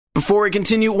Before we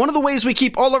continue, one of the ways we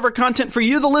keep all of our content for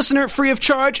you, the listener, free of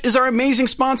charge is our amazing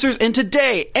sponsors, and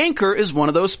today, Anchor is one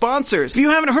of those sponsors. If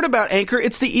you haven't heard about Anchor,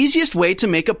 it's the easiest way to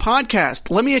make a podcast.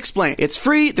 Let me explain. It's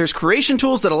free, there's creation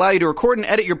tools that allow you to record and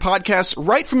edit your podcasts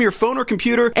right from your phone or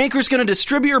computer. Anchor's going to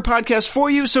distribute your podcast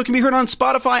for you so it can be heard on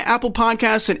Spotify, Apple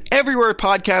Podcasts, and everywhere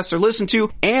podcasts are listened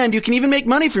to, and you can even make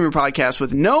money from your podcast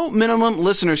with no minimum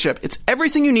listenership. It's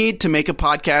everything you need to make a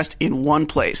podcast in one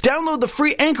place. Download the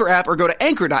free Anchor app or go to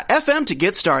anchor.fm to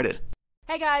get started.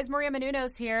 Hey guys, Maria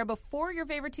Menounos here. Before your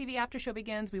favorite TV after show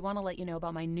begins, we want to let you know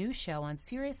about my new show on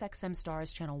SiriusXM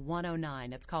Stars Channel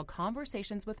 109. It's called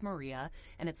Conversations with Maria,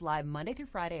 and it's live Monday through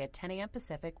Friday at 10 a.m.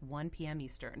 Pacific, 1 p.m.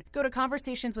 Eastern. Go to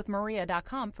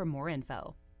conversationswithmaria.com for more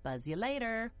info. Buzz you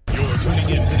later. You're tuning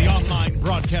in to the online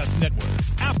broadcast network,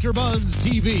 AfterBuzz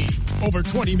TV. Over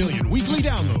 20 million weekly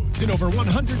downloads in over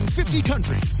 150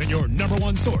 countries, and your number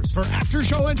one source for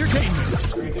after-show entertainment.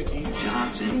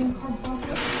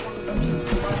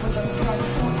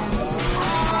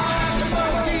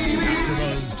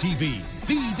 AfterBuzz TV,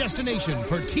 the destination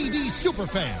for TV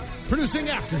superfans. Producing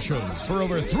aftershows for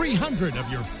over 300 of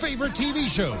your favorite TV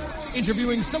shows.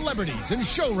 Interviewing celebrities and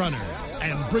showrunners.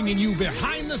 And bringing you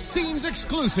behind-the-scenes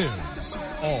exclusives.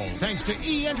 All thanks to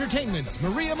E! Entertainment's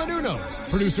Maria Menounos,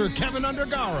 producer Kevin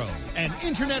Undergaro, and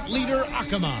internet leader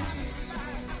Akamai.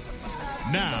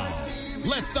 Now,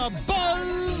 let the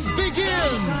buzz begin!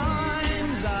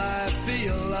 Sometimes I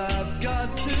feel I've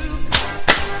got to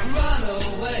run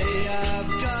away, I've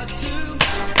got to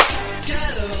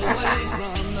get away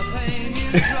from the pain you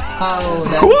drive. Oh,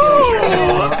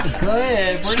 that's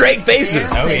good. We're Straight faces.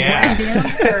 dancing. Oh, yeah. We're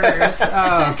dancers.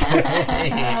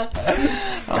 Okay.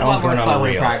 A lot more fun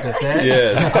when we practiced it.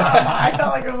 Yeah. I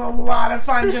felt like it was a lot of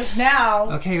fun just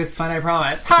now. Okay, it was fun, I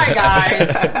promise. Hi,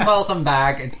 guys. Welcome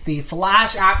back. It's the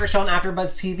Flash After Show on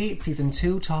AfterBuzz TV. It's Season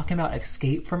 2, talking about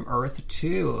Escape from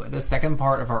Earth-2, the second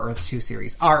part of our Earth-2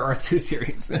 series. Our Earth-2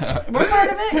 series. We're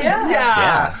part of it,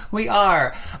 Yeah, we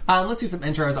are. Let's do some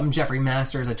intros. I'm Jeffrey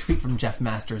Masters. A tweet from Jeff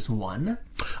Masters 1.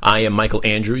 I am Michael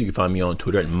Andrew. You can find me on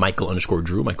Twitter at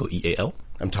Michael_Drew, Michael EAL.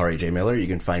 I'm Tari J. Miller. You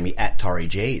can find me at Tari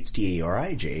J. It's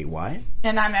Tarijay.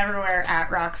 And I'm everywhere at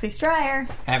Roxy Stryer.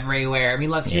 Everywhere. We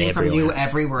love hearing from you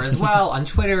everywhere as well. On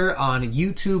Twitter, on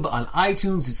YouTube, on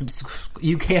iTunes.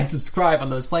 You can subscribe on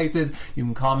those places. You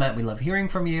can comment. We love hearing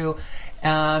from you.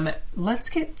 Let's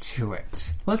get to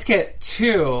it.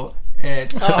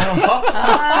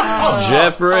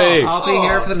 Jeffrey! I'll be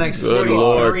here for the next Good 3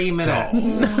 Lord.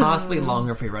 minutes. Possibly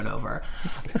longer if we run over.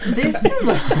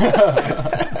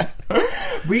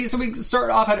 We start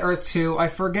off at Earth-2. I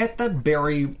forget that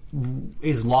Barry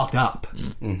is locked up.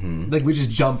 Mm-hmm. Like, we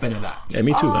just jump into that. Yeah,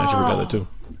 me too. I actually forgot that too.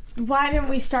 Why didn't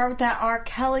we start with that R.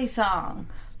 Kelly song?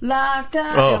 Locked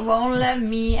up and won't let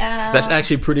me out. That's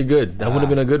actually pretty good. That would have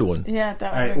been a good one. Yeah,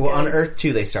 that All would right. be Well, good. on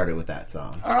Earth-2, they started with that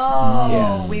song.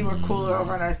 Oh, we were cooler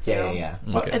over on Earth 2. Yeah.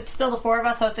 Well, Okay. it's still the 4 of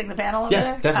us hosting the panel over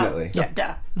there? Definitely. Oh, yeah,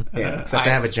 duh. Yeah, except I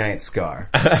have a giant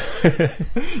scar.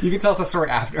 You can tell us a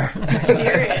story after.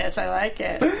 Mysterious. I like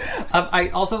it. I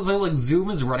also saw, like,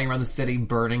 Zoom is running around the city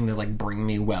burning the, like, Bring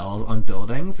Me Wells on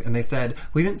buildings. And they said,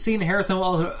 we haven't seen Harrison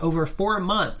Wells in over 4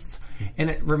 months.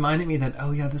 And it reminded me that, oh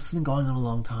yeah, this has been going on a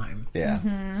long time. Yeah.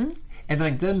 Mm-hmm. And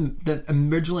like then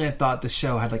originally I thought the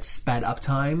show had like sped up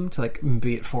time to like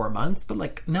be at 4 months, but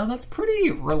like no, that's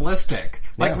pretty realistic.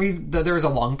 Like there was a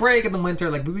long break in the winter.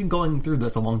 Like we've been going through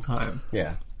this a long time.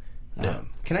 Yeah.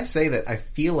 Can I say that I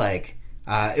feel like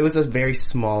it was a very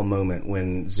small moment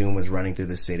when Zoom was running through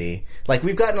the city. Like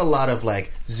we've gotten a lot of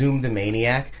like Zoom the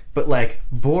Maniac, but like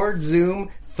bored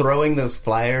Zoom throwing those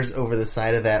flyers over the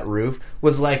side of that roof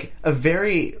was like a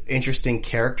very interesting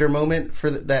character moment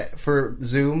for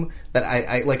Zoom that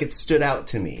I like. It stood out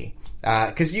to me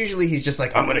because usually he's just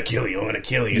like, I'm gonna kill you,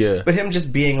 Yeah. But him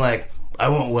just being like, I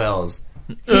want Wells.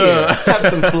 Here, have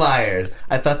some flyers.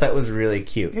 I thought that was really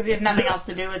cute. Because he has nothing else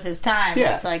to do with his time.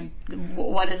 Yeah. It's like,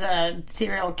 what is a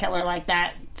serial killer like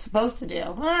that supposed to do?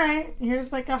 All right,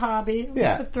 here's like a hobby.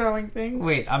 Yeah. Throwing things.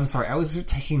 Wait, I'm sorry. I was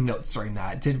taking notes during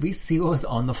that. Did we see what was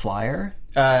on the flyer?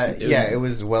 Yeah, it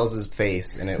was Wells's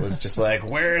face, and it was just like,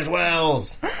 "Where's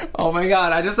Wells?" Oh my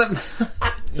god! I just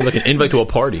Like an invite to a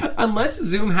party. unless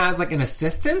Zoom has like an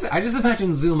assistant, I just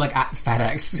imagine Zoom like at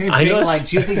FedEx. I Being know. like,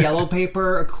 do you have the yellow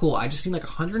paper? Cool. I just need like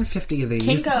 150 of these.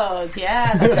 Kinko's,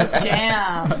 yeah, that's his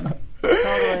jam.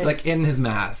 Totally. Like in his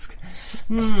mask.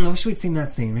 I wish we'd seen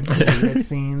that scene. Maybe we deleted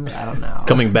scenes. I don't know.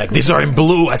 Coming back. These are in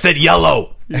blue. I said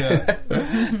yellow. Yeah.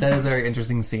 That is a very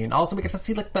interesting scene. Also, we get to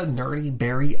see like the nerdy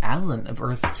Barry Allen of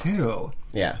Earth-2.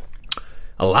 Yeah.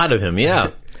 A lot of him,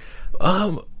 yeah.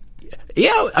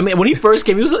 Yeah, I mean, when he first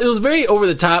came, it was very over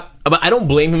the top. But I don't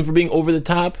blame him for being over the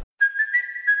top.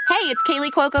 Hey, it's Kaylee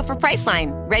Cuoco for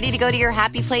Priceline. Ready to go to your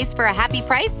happy place for a happy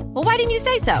price? Well, why didn't you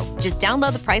say so? Just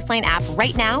download the Priceline app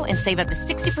right now and save up to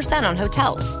 60% on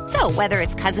hotels. So whether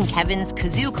it's Cousin Kevin's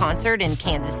Kazoo Concert in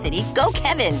Kansas City, go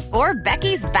Kevin, or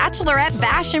Becky's Bachelorette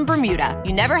Bash in Bermuda,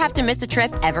 you never have to miss a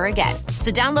trip ever again.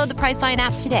 So download the Priceline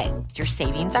app today. Your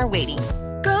savings are waiting.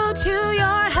 Go to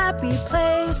your happy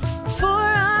place for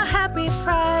a happy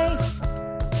price.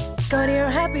 Go to your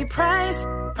happy price,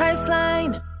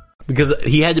 Priceline. Because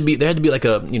there had to be like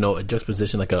a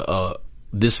juxtaposition, like a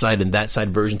this side and that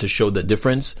side version to show the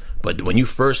difference. But when you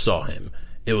first saw him,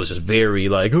 it was just very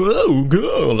like, oh,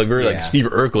 go, like very like Steve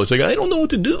Urkel. It's like, I don't know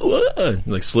what to do,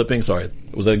 like slipping. Sorry,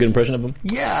 was that a good impression of him?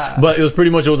 Yeah, but it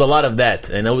was a lot of that,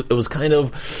 and it was kind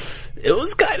of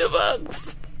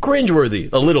cringeworthy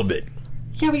a little bit.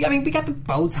 Yeah, we got the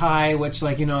bow tie, which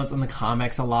it's in the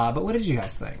comics a lot. But what did you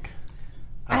guys think?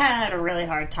 I had a really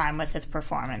hard time with his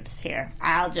performance here.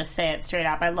 I'll just say it straight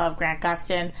up. I love Grant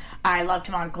Gustin. I loved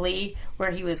him on Glee,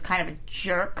 where he was kind of a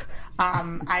jerk.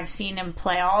 I've seen him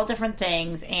play all different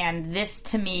things, and this,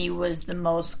 to me, was the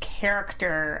most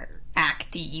character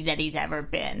acty that he's ever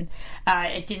been.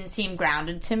 It didn't seem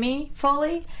grounded to me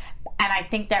fully, and I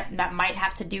think that might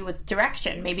have to do with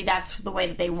direction. Maybe that's the way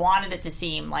that they wanted it to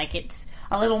seem, like it's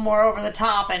a little more over the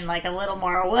top and like a little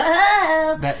more whoa.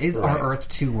 That is our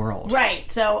Earth-2 world. Right.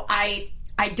 So I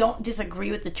don't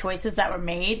disagree with the choices that were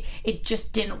made. It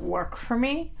just didn't work for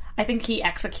me. I think he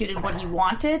executed what he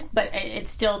wanted, but it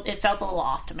felt a little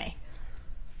off to me.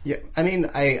 Yeah, I mean,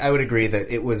 I would agree that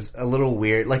it was a little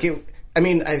weird. Like I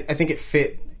think it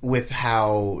fit with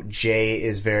how Jay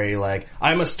is very like,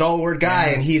 I'm a stalwart guy,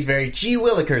 and he's very gee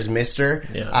willikers, mister.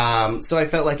 Yeah. So I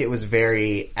felt like it was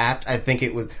very apt. I think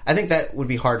that would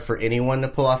be hard for anyone to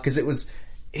pull off, because it was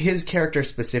his character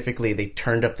specifically. They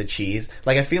turned up the cheese.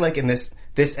 Like, I feel like in this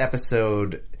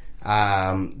episode,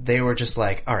 they were just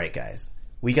like, all right, guys,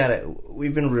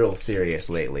 we've been real serious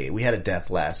lately. We had a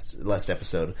death last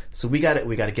episode, so we got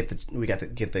to get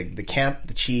the camp,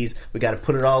 the cheese. We got to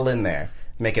put it all in there.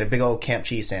 Make it a big old camp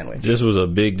cheese sandwich. This one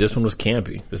was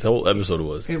campy. This whole episode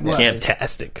was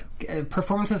camptastic.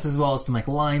 Performances as well as some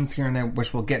lines here and there,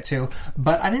 which we'll get to.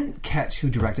 But I didn't catch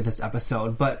who directed this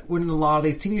episode. But when a lot of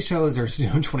these TV shows are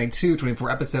 22,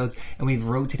 24 episodes, and we have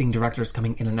rotating directors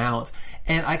coming in and out,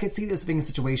 and I could see this being a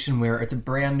situation where it's a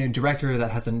brand new director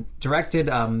that hasn't directed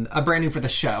a brand new for the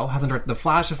show, hasn't directed The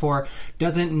Flash before,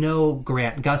 doesn't know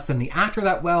Grant Gustin, the actor,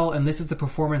 that well, and this is the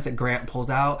performance that Grant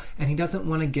pulls out, and he doesn't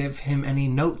want to give him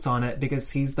any notes on it because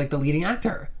he's the leading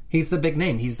actor. He's the big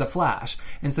name. He's the Flash.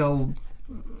 And so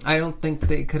I don't think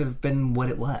they could have been what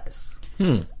it was.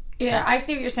 Yeah, I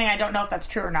see what you're saying. I don't know if that's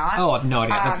true or not. Oh, I have no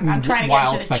idea. That's I'm trying to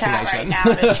wild get into the chat right now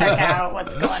to check out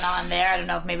what's going on there. I don't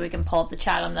know if maybe we can pull up the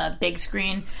chat on the big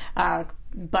screen.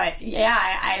 But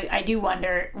yeah, I do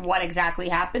wonder what exactly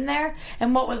happened there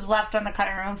and what was left on the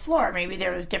cutting room floor. Maybe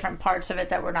there was different parts of it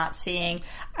that we're not seeing.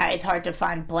 It's hard to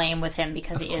find blame with him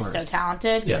because he is so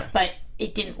talented. Yeah. But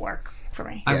it didn't work for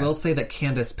me. I will say that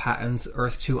Candace Patton's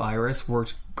Earth-2 Iris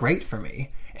worked great for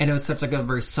me. And it was such a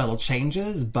very subtle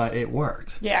changes, but it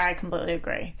worked. Yeah, I completely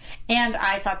agree. And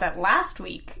I thought that last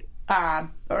week,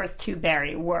 Earth-2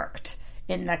 Barry worked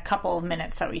in the couple of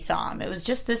minutes that we saw him. It was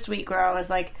just this week where I was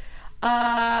like,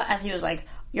 as he was like,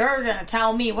 you're going to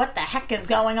tell me what the heck is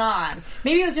going on.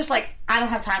 Maybe it was just like, I don't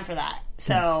have time for that.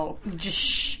 So just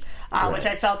shh. Which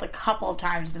I felt a couple of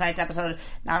times tonight's episode,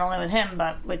 not only with him,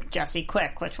 but with Jesse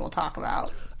Quick, which we'll talk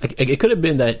about. It could have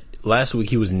been that last week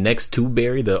he was next to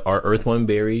Barry, our Earth 1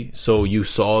 Barry, so you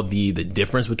saw the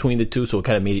difference between the two, so it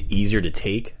kind of made it easier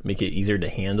to make it easier to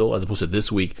handle, as opposed to this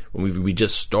week when we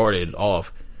just started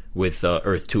off with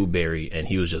Earth 2 Barry, and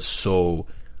he was just so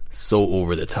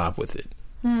over the top with it.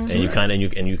 And you kind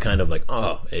of like,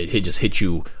 it just hit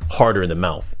you harder in the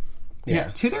mouth.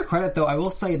 Yeah. To their credit, though, I will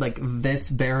say, this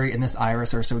Barry and this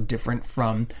Iris are so different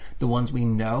from the ones we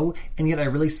know, and yet I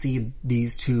really see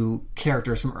these two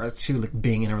characters from Earth-2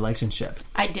 being in a relationship.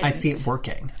 I didn't. I see it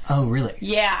working. Oh, really?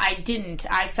 Yeah, I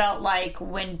didn't. I felt like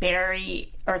when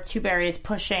Earth-2 Barry is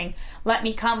pushing, let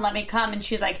me come, and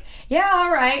she's like, yeah, all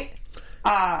right.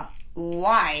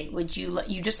 Why would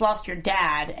you just lost your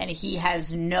dad, and he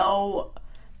has no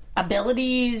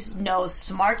abilities, no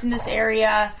smarts in this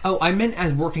area. Oh, I meant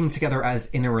as working together as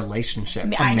in a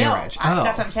relationship, I know. marriage.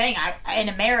 That's what I'm saying. In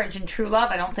a marriage and true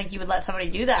love, I don't think you would let somebody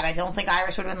do that. I don't think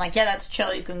Iris would have been like, yeah, that's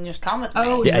chill, you can just come with me.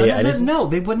 Oh, no,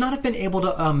 they would not have been able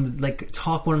to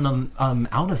talk one of them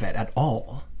out of it at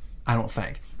all. I don't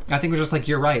think. I think it was just like,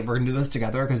 you're right, we're going to do this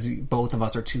together because both of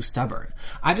us are too stubborn.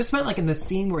 I just meant like in the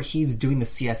scene where he's doing the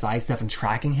CSI stuff and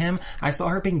tracking him, I saw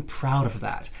her being proud of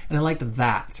that. And I liked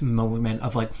that moment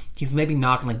of like, he's maybe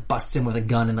not going to like bust him with a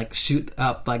gun and like shoot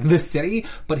up like the city,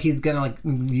 but he's going to like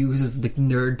use his like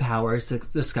nerd powers to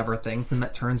discover things, and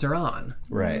that turns her on.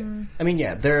 Right. I mean,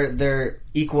 yeah, they're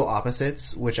equal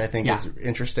opposites, which I think is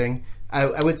interesting.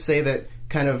 I would say that,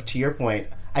 kind of to your point,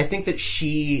 I think that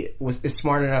she is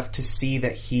smart enough to see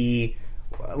that he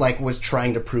like was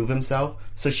trying to prove himself,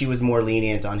 so she was more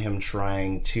lenient on him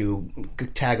trying to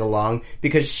tag along,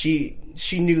 because she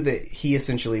knew that he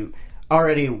essentially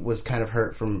already was kind of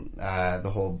hurt from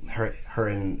the whole her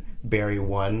and Barry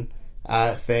 1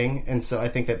 thing, and so I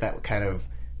think that kind of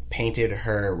painted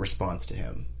her response to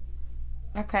him.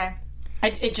 Okay.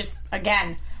 It just,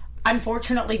 again,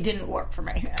 unfortunately didn't work for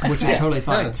me. Which is totally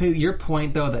fine. To your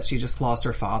point, though, that she just lost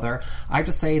her father, I have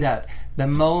to say that the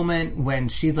moment when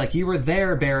she's like, you were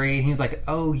there, Barry, and he's like,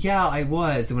 oh, yeah, I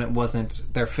was, when it wasn't,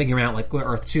 they're figuring out, like,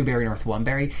 Earth-2 Barry and Earth-1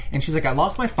 Barry, and she's like, I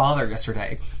lost my father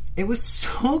yesterday. It was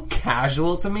so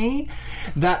casual to me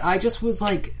that I just was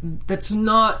like, that's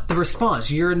not the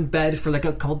response. You're in bed for like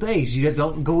a couple days. You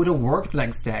don't go to work the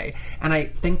next day. And I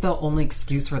think the only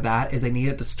excuse for that is they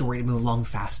needed the story to move along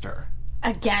faster.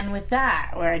 Again with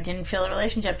that, where I didn't feel a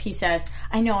relationship, he says,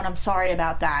 I know, and I'm sorry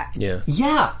about that. Yeah.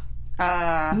 Yeah.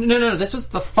 No, this was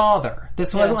the father.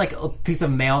 This wasn't like a piece of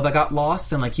mail that got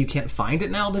lost and like you can't find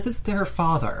it now. This is their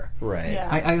father. Right. Yeah.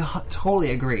 I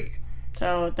totally agree.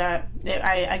 So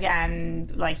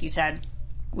again, like you said,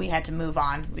 we had to move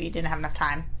on. We didn't have enough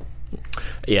time.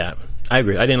 Yeah, I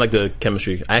agree. I didn't like the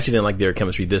chemistry. I actually didn't like their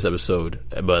chemistry this episode,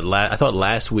 but I thought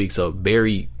last week, so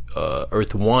Barry,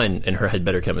 Earth-1 and her had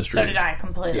better chemistry. So did I,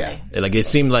 completely. Yeah. And, like, it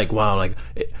seemed like, wow, like,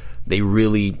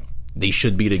 they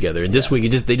should be together. And this week,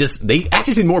 they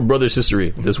actually seemed more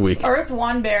brother-sistery this week.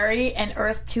 Earth-1 Barry and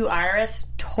Earth-2 Iris,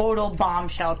 total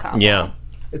bombshell couple. Yeah.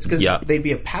 It's because they'd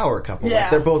be a power couple. Yeah.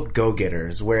 Like, they're both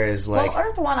go-getters, whereas, like... Well,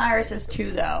 Earth-1 Iris is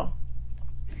too, though.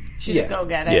 She's a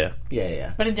go-getter.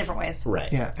 Yeah. But in different ways.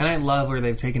 Right. Yeah, and I love where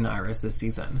they've taken Iris this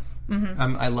season.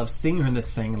 Mm-hmm. I love seeing her in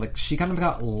this thing. Like, she kind of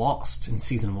got lost in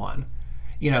season 1.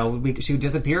 You know, she would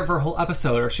disappear for a whole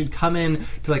episode, or she'd come in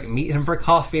to, like, meet him for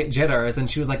coffee at Jitters,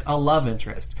 and she was, like, a love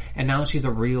interest. And now she's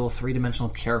a real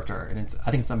three-dimensional character, and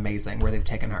I think it's amazing where they've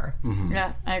taken her. Mm-hmm.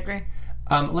 Yeah, I agree.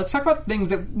 Let's talk about things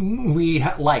that we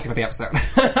liked about the episode.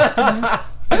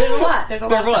 There's a lot. There's a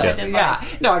lot of stuff I did yeah.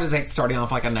 like. No, I just hate starting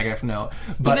off like a negative note.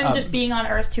 But, even just being on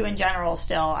Earth-2 in general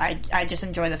still, I just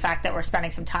enjoy the fact that we're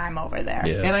spending some time over there.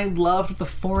 Yeah. And I loved the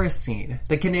forest scene.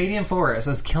 The Canadian forest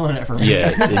is killing it for me.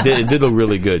 Yeah, it did look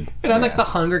really good. And I like the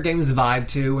Hunger Games vibe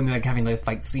too, when they're like having the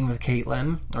fight scene with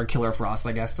Caitlin, or Killer Frost,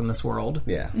 I guess, in this world.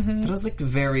 Yeah. But it was like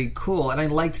very cool. And I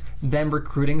liked them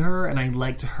recruiting her, and I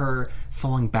liked her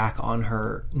falling back on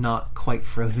her not quite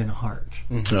frozen heart.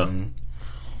 Mm-hmm.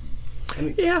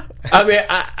 Yeah,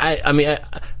 I mean,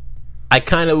 I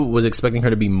kind of was expecting her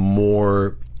to be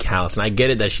more callous, and I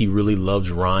get it that she really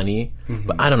loves Ronnie,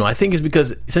 but I don't know. I think it's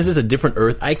because since it's a different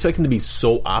Earth, I expect him to be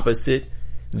so opposite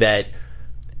that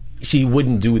she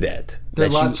wouldn't do that. Their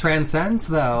love transcends,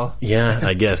 though. Yeah,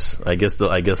 I guess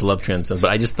love transcends,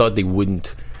 but I just thought they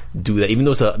wouldn't do that, even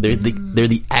though they're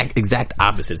the exact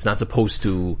opposite. It's not supposed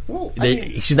to. Well,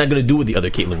 she's not going to do what the other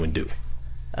Caitlin would do.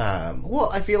 Well,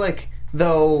 I feel like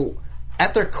though.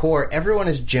 At their core, everyone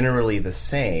is generally the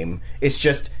same. It's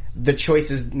just the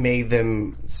choices made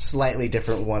them slightly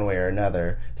different one way or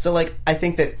another. So, like, I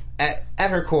think that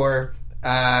at her core,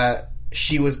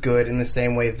 she was good in the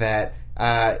same way that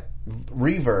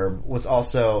Reverb was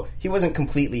also... He wasn't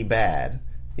completely bad,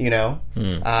 you know?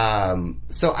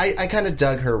 So I kind of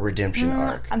dug her redemption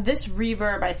arc. This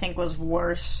Reverb, I think, was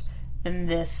worse than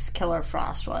this Killer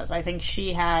Frost was. I think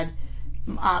she had...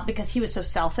 because he was so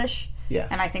selfish... Yeah.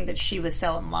 And I think that she was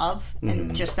so in love,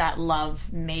 and just that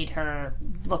love made her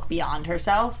look beyond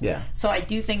herself. Yeah. So I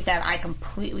do think that I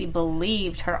completely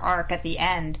believed her arc at the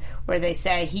end, where they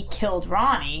say he killed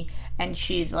Ronnie, and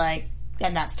she's like,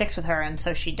 and that sticks with her, and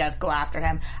so she does go after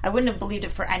him. I wouldn't have believed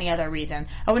it for any other reason.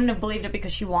 I wouldn't have believed it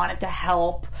because she wanted to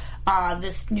help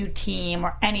this new team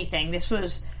or anything. This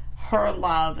was her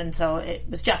love, and so it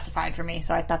was justified for me.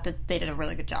 So I thought that they did a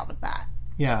really good job with that.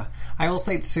 Yeah. I will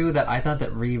say, too, that I thought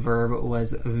that Reverb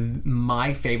was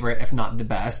my favorite, if not the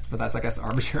best, but that's, I guess,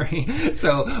 arbitrary.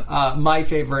 So, my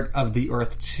favorite of the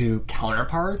Earth-2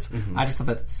 counterparts, I just thought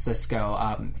that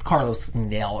Cisco, Carlos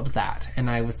nailed that,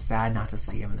 and I was sad not to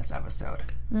see him in this episode.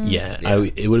 Yeah.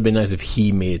 It would have been nice if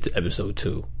he made it to episode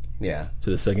 2. Yeah. To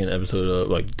the second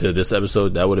episode, to this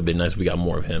episode, that would have been nice if we got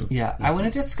more of him. Yeah, I want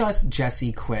to discuss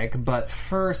Jesse quick, but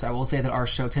first I will say that our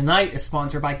show tonight is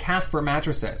sponsored by Casper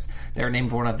Mattresses. They're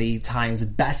named one of the Time's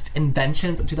best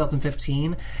inventions of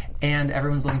 2015, and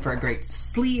everyone's looking for a great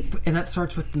sleep, and that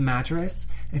starts with the mattress.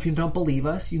 And if you don't believe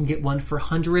us, you can get one for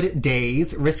 100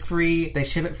 days, risk-free. They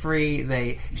ship it free.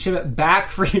 They ship it back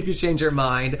free if you change your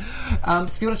mind. So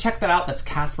if you want to check that out, that's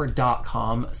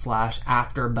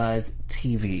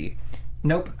casper.com/AfterBuzzTV.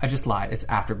 Nope, I just lied. It's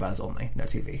AfterBuzz only, no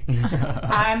TV.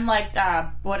 I'm like,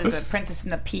 what is it, Princess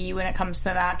and the Pea when it comes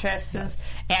to mattresses.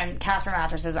 And Casper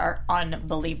mattresses are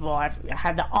unbelievable. I've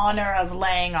had the honor of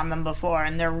laying on them before,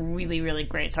 and they're really, really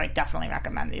great. So I definitely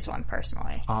recommend these one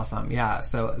personally. Awesome, yeah.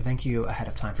 So thank you ahead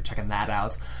of time for checking that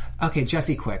out. Okay,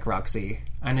 Jessie quick, Roxy.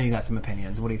 I know you got some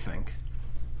opinions. What do you think?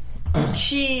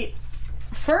 She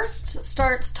first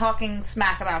starts talking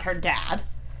smack about her dad.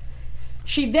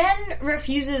 She then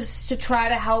refuses to try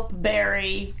to help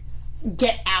Barry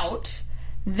get out.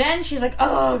 Then she's like,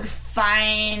 oh,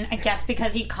 fine. I guess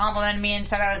because he complimented me and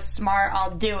said I was smart,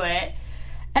 I'll do it.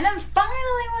 And then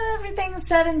finally, when everything's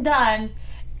said and done,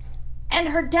 and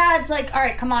her dad's like, all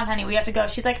right, come on, honey, we have to go.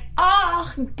 She's like,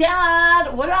 oh,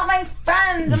 Dad, what about my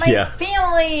friends and my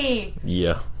family?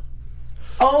 Yeah.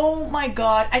 Oh, my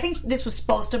God. I think this was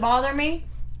supposed to bother me.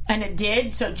 And it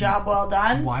did, so job well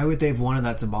done. Why would they have wanted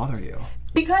that to bother you?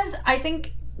 Because I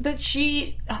think that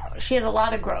she has a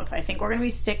lot of growth. I think we're going to be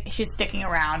she's sticking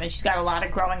around, and she's got a lot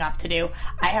of growing up to do.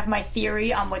 I have my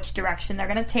theory on which direction they're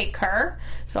going to take her,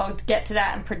 so I'll get to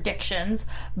that in predictions.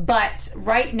 But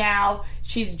right now,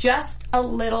 she's just a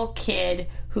little kid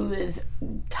who is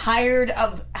tired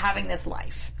of having this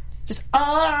life. Just,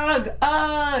 ugh,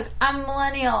 I'm a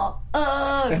millennial,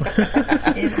 ugh. And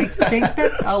I think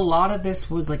that a lot of this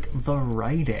was, like, the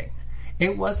writing.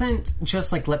 It wasn't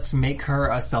just, like, let's make her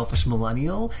a selfish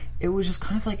millennial. It was just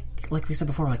kind of like we said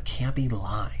before, like, campy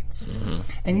lines. Mm-hmm.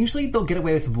 And usually they'll get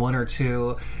away with one or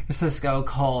two. There's this guy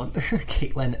called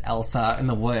Caitlin Elsa in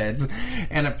the Woods.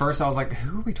 And at first I was like,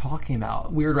 who are we talking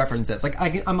about? Weird references. Like,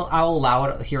 I'll allow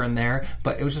it here and there,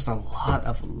 but it was just a lot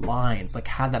of lines. Like,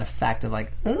 had that effect of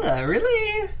like, ugh,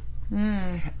 really?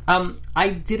 I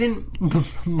didn't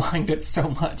mind it so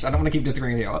much. I don't want to keep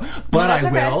disagreeing with you, but I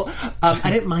will.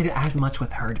 I didn't mind it as much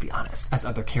with her, to be honest, as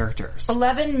other characters.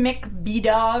 11 Mick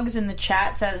B-Dogs in the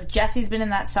chat says, Jessie's been in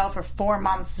that cell for 4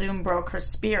 months. Zoom broke her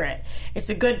spirit. It's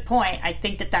a good point. I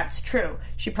think that that's true.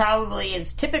 She probably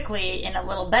is typically in a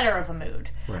little better of a mood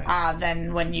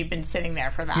than when you've been sitting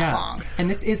there for that long. And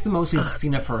this is the most we've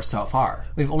seen of her so far.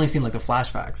 We've only seen like the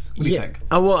flashbacks. What do you think?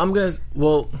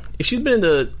 If she's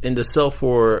been in the cell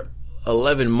for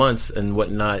 11 months and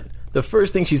whatnot, the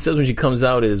first thing she says when she comes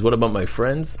out is, what about my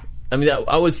friends? I mean,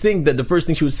 I would think that the first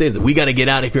thing she would say is that we got to get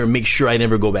out of here and make sure I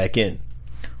never go back in.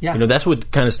 Yeah. You know, that's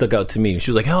what kind of stuck out to me. She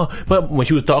was like, oh, but when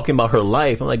she was talking about her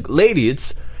life, I'm like, lady,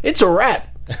 it's a wrap.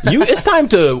 It's time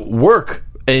to work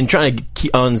and trying to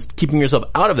keep on keeping yourself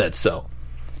out of that cell.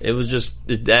 It was just,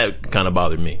 that kind of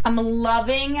bothered me. I'm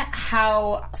loving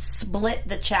how split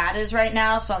the chat is right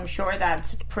now, so I'm sure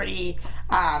that's pretty,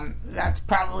 that's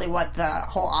probably what the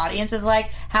whole audience is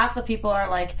like. Half the people are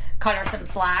like, cut her some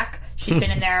slack. She's been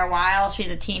in there a while.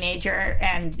 She's a teenager,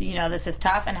 and, you know, this is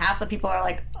tough. And half the people are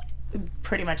like,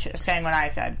 pretty much saying what I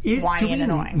said, whiny and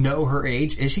annoying. Know her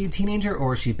age? Is she a teenager,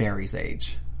 or is she Barry's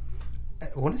age?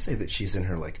 I want to say that she's in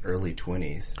her, like, early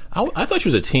 20s. I thought she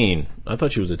was a teen.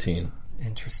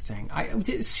 Interesting.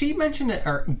 She mentioned it,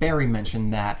 or Barry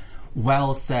mentioned that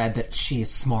Wells said that she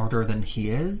is smarter than he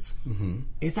is. Mm-hmm.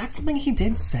 Is that something he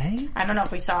did say? I don't know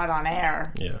if we saw it on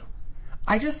air. Yeah.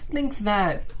 I just think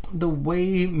that the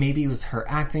way maybe it was her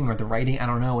acting or the writing, I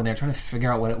don't know, when they're trying to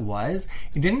figure out what it was,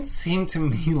 it didn't seem to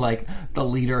me like the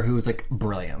leader who was like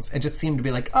brilliant. It just seemed to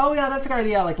be like, oh yeah, that's a good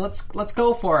idea. Like let's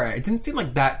go for it. It didn't seem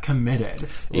like that committed.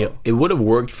 Yeah, it would have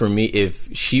worked for me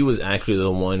if she was actually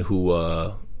the one who,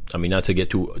 I mean, not to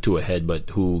get too ahead, but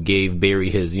who gave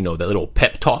Barry his, you know, that little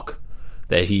pep talk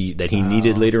that he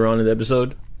needed later on in the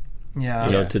episode. Yeah.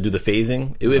 You know, to do the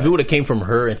phasing. If it would have came from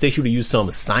her, and say she would have used some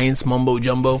science mumbo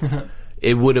jumbo,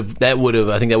 I think that would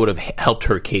have helped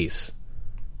her case.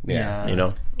 Yeah. You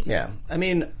know? Yeah. I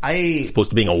mean,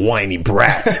 supposed to being a whiny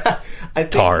brat.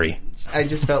 Tari. I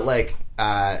just felt like,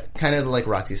 kind of like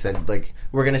Roxy said, like,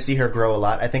 we're going to see her grow a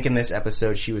lot. I think in this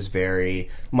episode she was very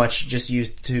much just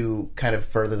used to kind of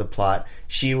further the plot.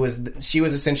 She was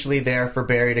essentially there for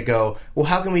Barry to go, well,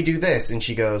 how can we do this? And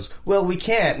she goes, well, we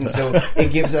can't. And so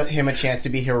it gives him a chance to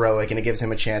be heroic, and it gives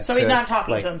him a chance so to... So he's not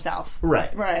talking to himself.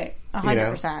 Right. Right.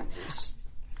 100%.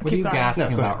 What are you going. gasping No,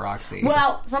 go about, ahead. Roxy?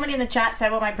 Well, somebody in the chat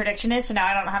said what my prediction is, so now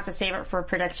I don't have to save it for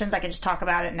predictions. I can just talk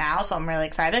about it now, so I'm really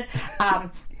excited.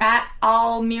 At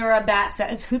Almira Bat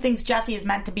says, who thinks Jesse is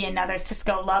meant to be another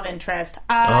Cisco love interest?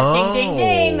 Ding, ding,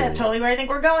 ding. That's totally where I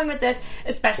think we're going with this,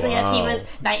 especially as he was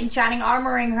knight in shining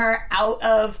armoring her out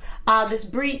of this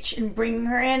breach and bringing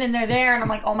her in, and they're there, and I'm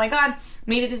like, oh my god,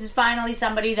 maybe this is finally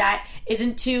somebody that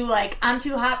isn't too, like, I'm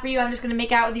too hot for you, I'm just going to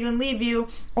make out with you and leave you,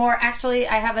 or actually,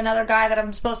 I have another guy that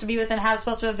I'm supposed to be with and have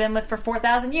supposed to have been with for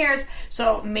 4,000 years,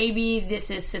 so maybe this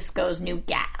is Cisco's new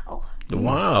gal.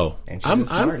 Wow. And she's a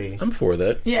smarty. I'm for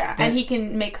that. Yeah, and he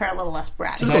can make her a little less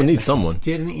bratty. Just gonna need someone.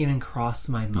 Didn't even cross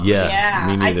my mind. Yeah,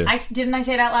 me neither. Didn't I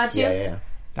say it out loud too? Yeah.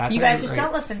 That's You a guys just great-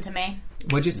 don't listen to me.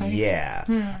 What'd you say? Yeah.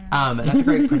 That's a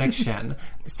great prediction.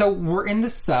 So we're in the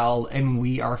cell, and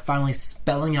we are finally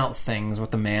spelling out things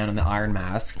with the man in the iron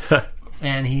mask.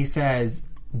 And he says,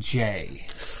 Jay.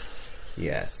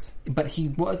 Yes. But he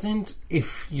wasn't,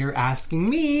 if you're asking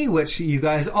me, which you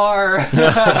guys are.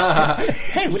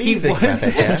 Hey, what do you think about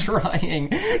that, Jeff? Trying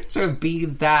to be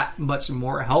that much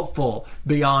more helpful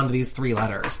beyond these 3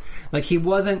 letters. Like, he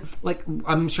wasn't, like,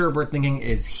 I'm sure we're thinking,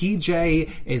 is he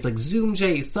Jay? Is, like, Zoom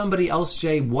Jay? Is somebody else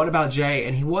Jay? What about Jay?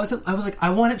 And he wasn't, I was like,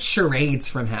 I wanted charades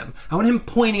from him. I want him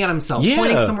pointing at himself, Yeah.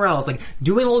 pointing somewhere else, like,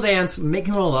 doing a little dance,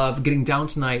 making a little love, getting down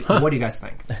tonight. What do you guys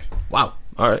think? Wow.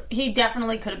 All right. He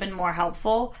definitely could have been more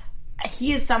helpful.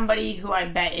 He is somebody who I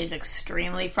bet is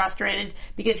extremely frustrated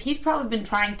because he's probably been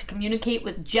trying to communicate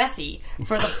with Jesse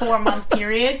for the 4-month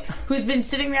period, who's been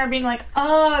sitting there being like,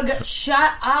 ugh, shut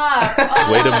up.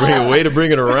 Ugh. Way to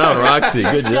bring it around, Roxy.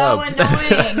 Good So job.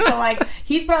 annoying. So, like,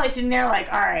 he's probably sitting there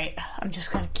like, all right, I'm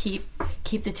just going to keep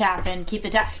the tap in, keep the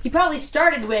tap. He probably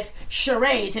started with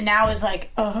charades and now is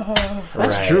like, That's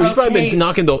Right. true. He's probably Okay.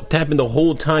 been tapping the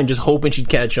whole time, just hoping she'd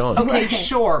catch on. Okay,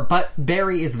 sure, but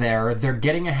Barry is there. They're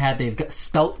getting ahead. They've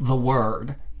spelt the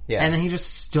word. Yeah. And then he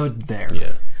just stood there.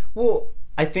 Yeah. Well,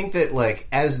 I think that, like,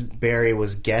 as Barry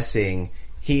was guessing,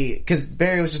 because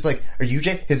Barry was just like, are you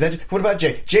Jay? Is that, what about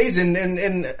Jay? Jay's in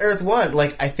Earth-1.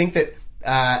 Like, I think that,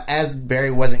 as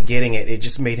Barry wasn't getting it, it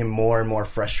just made him more and more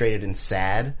frustrated and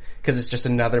sad, because it's just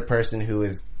another person who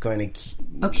is going to keep...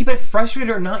 Okay, but frustrated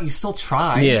or not, you still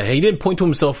try. Yeah, he didn't point to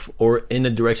himself or in the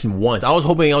direction once. I was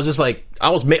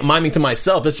miming to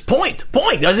myself. It's point.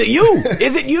 Is it you?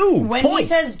 Is it you? when point. he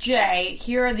says Jay,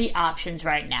 here are the options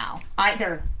right now.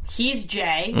 Either he's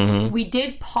Jay, we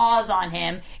did pause on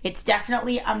him, it's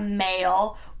definitely a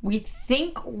male, we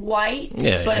think white,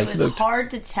 Yeah, but it it was looked-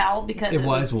 hard to tell because It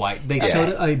was white. They showed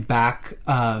a back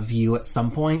view at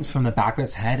some points from the back of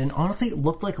his head, and honestly, it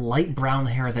looked like light brown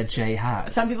hair that Jay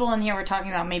has. Some people in here were talking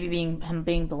about maybe him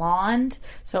being blonde,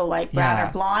 so like brown Yeah.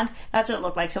 or blonde. That's what it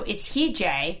looked like. So is he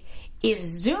Jay? Is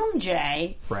Zoom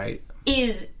Jay? Right.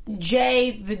 Is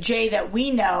Jay the Jay that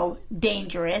we know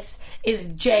dangerous? Is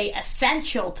Jay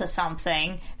essential to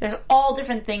something? There's all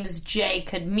different things Jay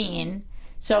could mean.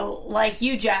 So, like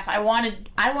you, Jeff, I wanted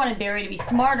Barry to be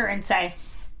smarter and say,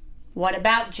 what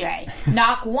about Jay?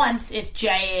 Knock once if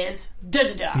Jay is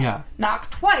da-da-da. Yeah. Knock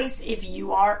twice if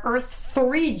you are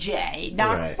Earth-3 Jay.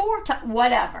 Knock Right. 4 times,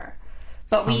 whatever.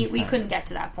 But we Something. couldn't get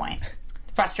to that point.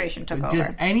 Frustration took Does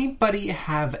over. anybody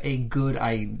have a good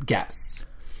guess?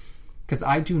 Because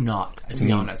I do not, to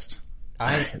be honest.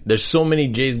 There's so many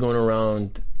Jays going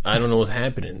around. I don't know what's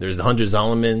happening. There's the Hunter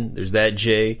Zolomon. There's that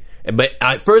Jay. But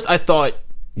at first I thought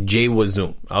Jay was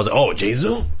Zoom. I was like, oh, Jay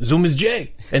Zoom. Zoom is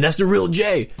Jay. And that's the real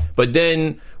Jay. But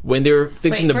then when they're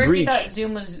fixing Wait, the first breach, you thought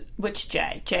Zoom was which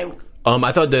Jay? Jay.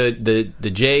 I thought the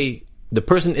Jay, the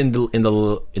person in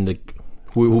the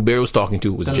who Barry was talking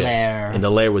to was The Jay. lair. And the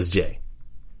lair was Jay.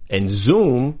 And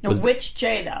Zoom No, was which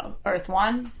Jay though?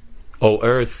 Earth-1?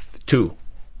 Earth-2.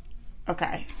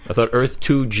 Okay. I thought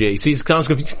Earth-2 Jay. See, it sounds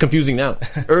confusing now.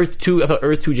 Earth-2, I thought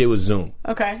Earth-2 Jay was Zoom.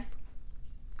 Okay.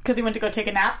 Because he went to go take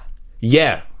a nap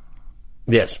Yeah.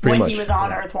 Yes, pretty when much. he was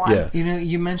on Earth-1. Yeah. You know,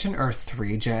 you mentioned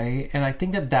Earth-3, Jay, and I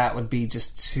think that would be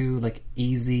just too, like,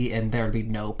 easy and there would be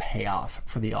no payoff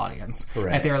for the audience.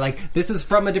 Right. If they were like, this is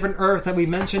from a different Earth that we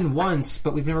mentioned once,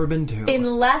 but we've never been to.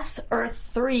 Unless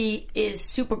Earth-3 is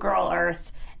Supergirl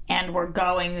Earth and we're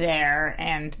going there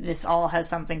and this all has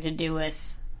something to do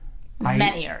with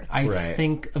many Earths. I Right.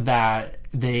 think that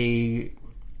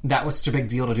that was such a big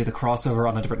deal to do the crossover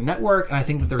on a different network, and I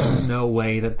think that there's no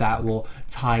way that will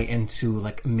tie into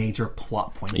like major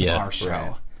plot points Yeah, of our show.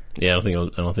 right. Yeah, I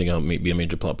don't think it'll be a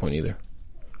major plot point either.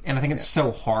 And I think it's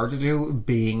so hard to do,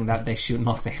 being that they shoot in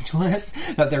Los Angeles,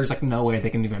 that there's like no way they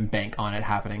can even bank on it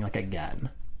happening like again.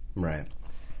 Right.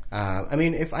 I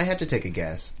mean, if I had to take a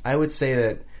guess, I would say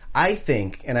that I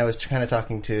think, and I was kind of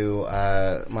talking to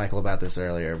Michael about this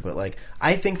earlier, but like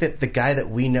I think that the guy that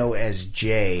we know as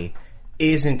Jay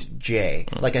isn't Jay.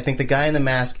 Like I think the guy in the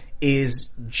mask is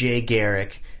Jay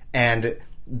Garrick, and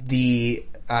the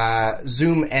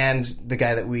Zoom and the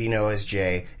guy that we know as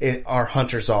Jay are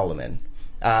Hunter Zolomon.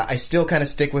 I still kind of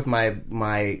stick with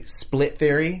my split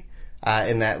theory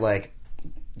in that like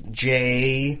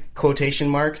Jay quotation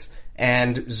marks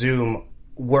and Zoom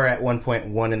were at one point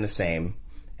one and the same,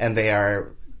 and they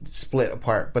are split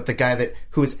apart. But the guy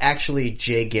who is actually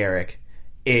Jay Garrick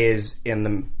is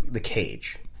in the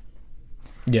cage.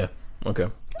 Yeah. Okay.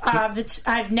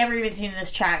 I've never even seen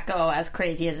this chat go as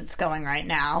crazy as it's going right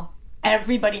now.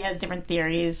 Everybody has different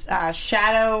theories.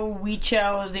 Shadow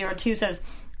Weecho02 says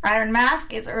Iron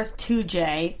Mask is Earth-2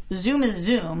 Jay. Zoom is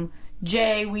Zoom.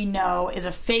 Jay, we know, is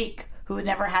a fake who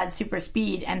never had super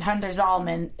speed, and Hunter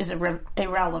Zolomon is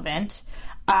irrelevant.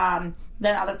 Then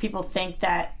other people think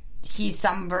that he's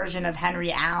some version of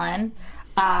Henry Allen,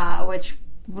 which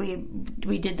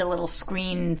we did the little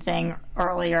screen thing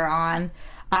earlier on.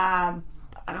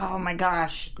 Oh my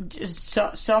gosh!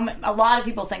 A lot of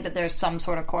people think that there's some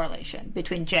sort of correlation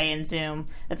between Jay and Zoom,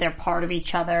 that they're part of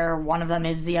each other. One of them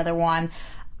is the other one.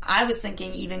 I was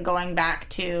thinking, even going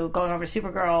over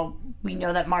Supergirl, we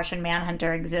know that Martian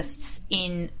Manhunter exists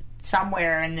in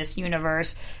somewhere in this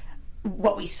universe.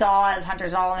 What we saw as Hunter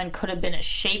Zolomon could have been a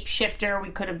shapeshifter. We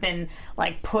could have been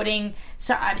like putting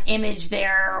an image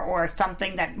there or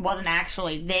something that wasn't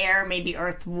actually there. Maybe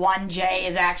Earth-1 Jay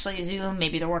is actually Zoom.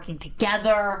 Maybe they're working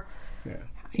together. Yeah.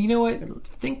 You know what?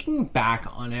 Thinking back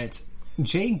on it,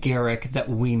 Jay Garrick that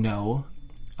we know,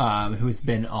 who's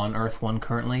been on Earth-1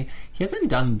 currently, he hasn't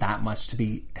done that much to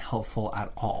be helpful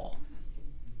at all.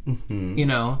 Mm-hmm. You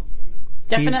know?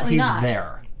 Definitely he's not.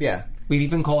 there. Yeah. We've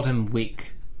even called him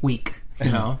weak,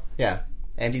 you know? Yeah.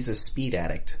 And he's a speed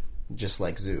addict, just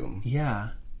like Zoom. Yeah.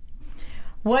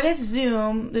 What if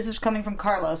Zoom, this is coming from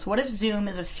Carlos, what if Zoom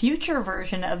is a future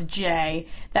version of Jay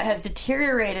that has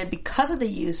deteriorated because of the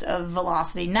use of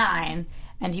Velocity 9,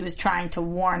 and he was trying to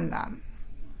warn them?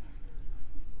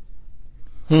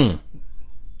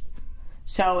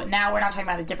 So now we're not talking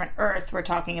about a different Earth, we're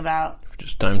talking about...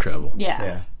 Just time travel.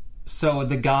 Yeah. So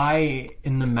the guy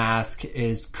in the mask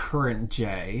is current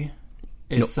Jay,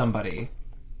 somebody.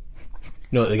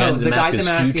 No, the guy in the mask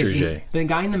is future Jay. The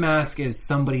guy in the mask is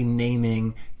somebody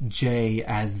naming Jay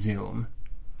as Zoom.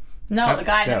 No, the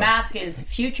guy in the mask is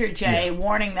future Jay,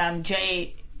 warning them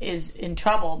Jay is in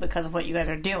trouble because of what you guys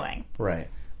are doing. Right.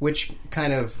 Which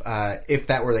kind of, if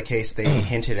that were the case, they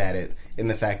hinted at it in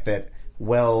the fact that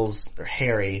Wells, or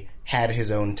Harry, had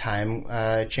his own time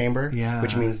chamber,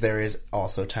 which means there is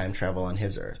also time travel on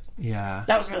his Earth. Yeah.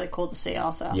 That was really cool to see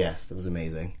also. Yes, that was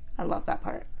amazing. I love that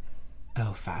part.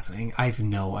 Oh, fascinating. I have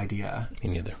no idea.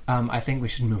 Me neither. I think we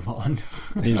should move on.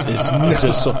 It's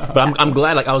just so, but I'm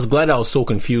glad, I was glad I was so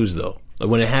confused though. Like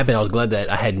when it happened, I was glad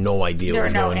that I had no idea what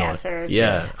was going on. There were no answers.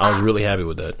 Yeah, I was really happy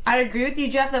with that. I agree with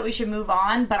you, Jeff, that we should move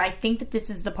on, but I think that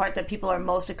this is the part that people are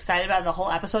most excited about the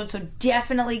whole episode. So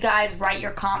definitely, guys, write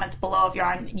your comments below if you're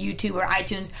on YouTube or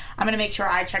iTunes. I'm going to make sure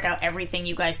I check out everything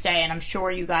you guys say, and I'm sure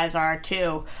you guys are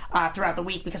too throughout the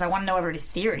week, because I want to know everybody's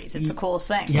theories. It's the coolest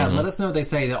thing. Yeah, let us know what they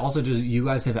say. Also, do you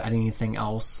guys have anything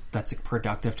else that's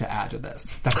productive to add to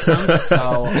this? That sounds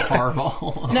so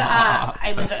horrible. No,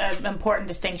 it was an important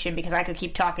distinction because I could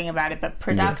keep talking about it, but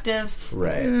productive. Yeah.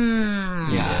 Right.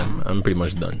 Yeah, I'm pretty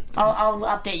much done. I'll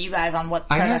update you guys on what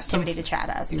productivity to chat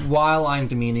as. While I'm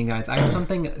demeaning, guys, I have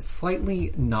something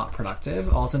slightly not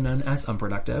productive, also known as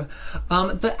unproductive.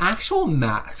 The actual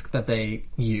mask that they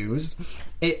used,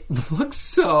 it looks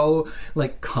so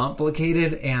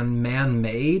complicated and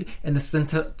man-made in the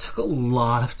sense that it took a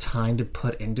lot of time to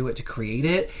put into it to create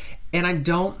it, and I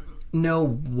don't know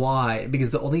why,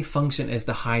 because the only function is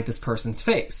to hide this person's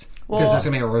face. Because there's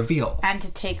going to be a reveal. And to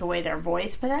take away their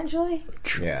voice, potentially?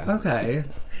 Yeah. Okay.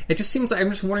 It just seems like, I'm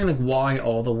just wondering, why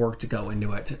all the work to go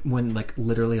into it when,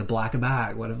 literally a black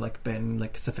bag would have, been,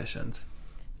 sufficient.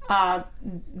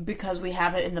 Because we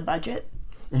have it in the budget.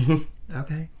 Mm-hmm.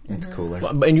 Okay. It's cooler.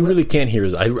 And you really can't hear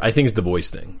his... I think it's the voice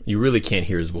thing. You really can't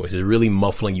hear his voice. It's really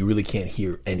muffling. You really can't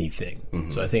hear anything.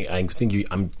 Mm-hmm. So I think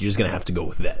you're just going to have to go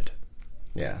with that.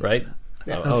 Yeah. Right?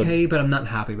 Yeah. Okay, but I'm not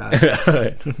happy about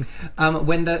it.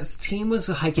 When the team was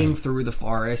hiking through the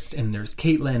forest, and there's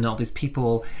Caitlin and all these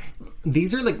people,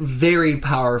 these are very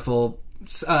powerful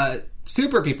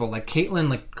super people.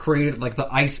 Caitlin created the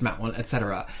ice mountain,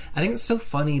 etc. I think it's so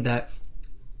funny that,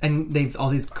 and they've all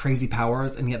these crazy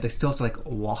powers, and yet they still have to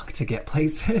walk to get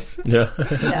places. Yeah.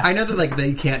 I know that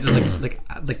they can't just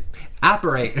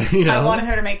apparate. You know? I wanted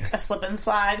her to make a slip and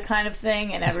slide kind of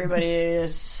thing, and everybody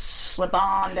is slip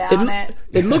on down it.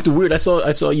 It looked weird. I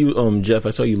saw you, Jeff. I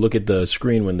saw you look at the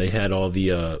screen when they had all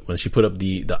the when she put up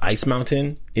the ice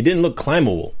mountain. It didn't look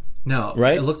climbable. No,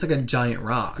 right? It looked like a giant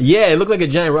rock. Yeah, it looked like a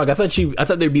giant rock. I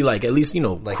thought there'd be like at least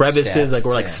like crevices, steps,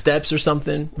 or steps or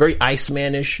something. Very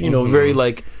Iceman-ish, very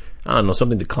like I don't know,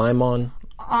 something to climb on.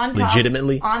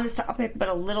 Legitimately on this topic, but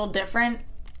a little different.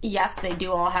 Yes, they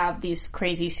do all have these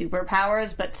crazy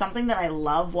superpowers, but something that I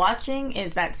love watching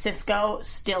is that Cisco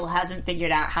still hasn't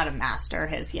figured out how to master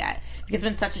his yet. Because it's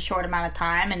been such a short amount of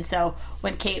time, and so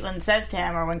when Caitlin says to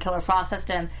him, or when Killer Frost says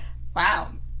to him, "Wow,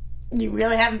 you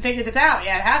really haven't figured this out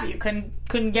yet, have you?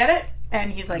 Couldn't get it?" And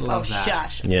he's like,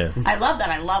 shush. Yeah. I love that.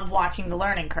 I love watching the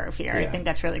learning curve here. Yeah. I think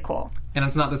that's really cool. And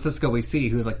it's not the Cisco we see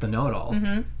who's like the know-it-all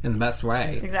in the best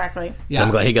way. Exactly. Yeah.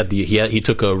 I'm glad he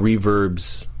took a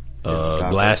Reverb's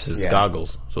goggles.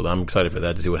 Goggles. So I'm excited for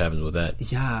that, to see what happens with that.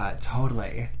 Yeah,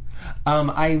 totally.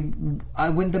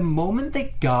 When the moment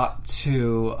they got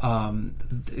to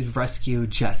rescue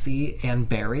Jesse and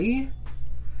Barry,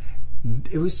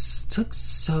 took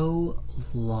so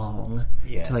long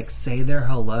to like say their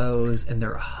hellos and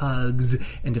their hugs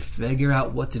and to figure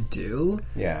out what to do.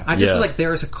 Yeah. I just feel like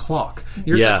there's a clock.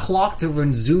 There's a clock to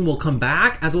when Zoom will come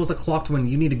back, as well as a clock to when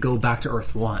you need to go back to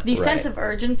Earth 1. The sense of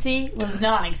urgency was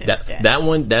non-existent.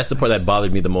 That's the part that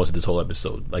bothered me the most of this whole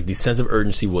episode. Like, the sense of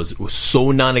urgency was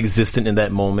so non-existent in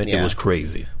that moment. Yeah. It was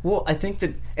crazy. Well, I think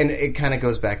that, and it kind of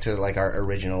goes back to like our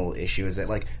original issue, is that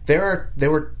like there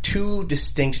were two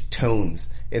distinct tones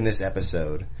in this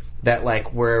episode that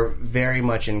like were very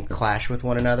much in clash with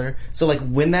one another. So like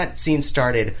when that scene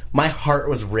started, my heart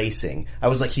was racing. I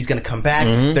was like, he's gonna come back,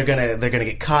 they're gonna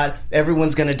get caught,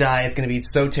 everyone's gonna die, it's gonna be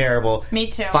so terrible.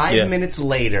 Me too. 5 minutes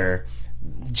later,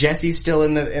 Jesse's still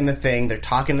in the thing, they're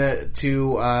talking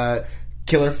to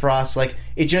Killer Frost, like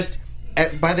it just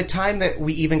by the time that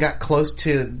we even got close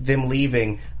to them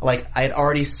leaving, like I had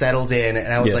already settled in,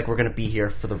 and I was like, "We're going to be here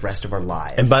for the rest of our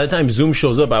lives." And by the time Zoom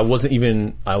shows up, I was like,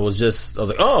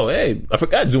 "Oh, hey, I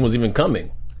forgot Zoom was even coming."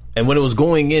 And when it was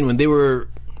going in,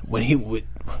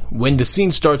 when the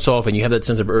scene starts off, and you have that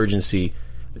sense of urgency,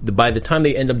 by the time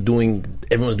they end up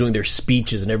everyone's doing their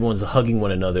speeches and everyone's hugging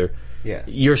one another. Yeah.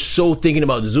 You're so thinking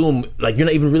about Zoom, like you're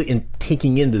not even really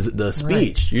taking in the speech.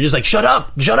 Right. You're just like, shut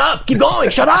up, keep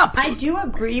going, shut up. I do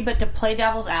agree, but to play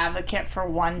devil's advocate for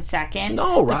 1 second,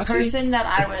 no, Roxy. The person that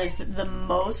I was the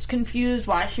most confused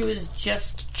why she was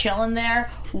just chilling there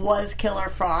was Killer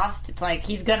Frost. It's like,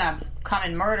 he's gonna come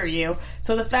and murder you.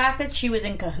 So the fact that she was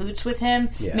in cahoots with him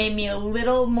made me a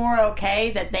little more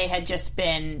okay that they had just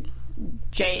been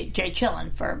Jay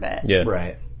chilling for a bit. Yeah.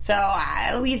 Right. So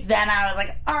at least then I was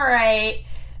like, all right,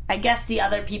 I guess the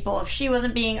other people, if she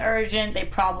wasn't being urgent, they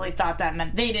probably thought that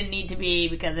meant they didn't need to be,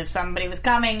 because if somebody was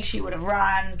coming, she would have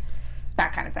run,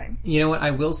 that kind of thing. You know what I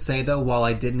will say, though, while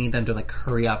I did need them to like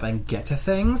hurry up and get to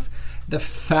things, the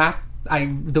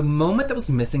moment that was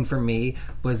missing for me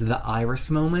was the Iris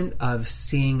moment of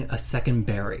seeing a second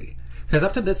Barry. Because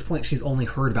up to this point, she's only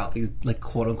heard about these, like,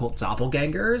 quote-unquote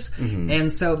doppelgangers. Mm-hmm.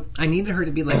 And so I needed her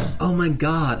to be like, oh my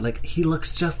god, like, he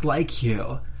looks just like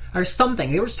you. Or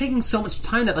something. They were just taking so much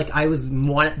time that, like, I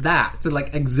wanted that to,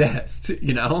 like, exist,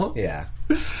 you know? Yeah.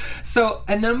 So,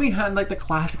 and then we had, like, the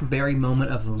classic Barry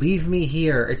moment of, leave me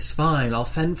here, it's fine, I'll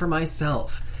fend for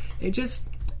myself. It just,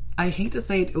 I hate to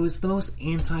say it, it was the most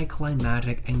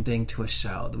anticlimactic ending to a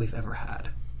show that we've ever had.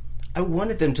 I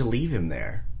wanted them to leave him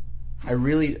there. I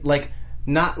really, like...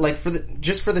 Not like for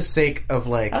the sake of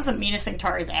like. That was the meanest thing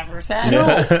Tari's ever said. No.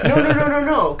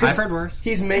 I've heard worse.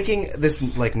 He's making this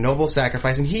like noble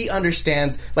sacrifice, and he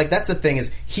understands. Like that's the thing, is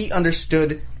he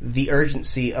understood the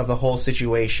urgency of the whole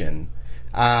situation,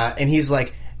 and he's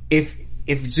like, if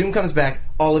Zoom comes back,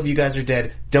 all of you guys are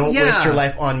dead. Don't waste your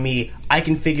life on me. I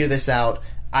can figure this out.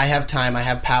 I have time, I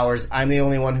have powers, I'm the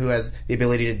only one who has the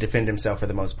ability to defend himself for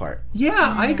the most part.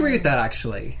 Yeah, I agree with that,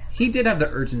 actually. He did have the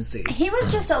urgency. He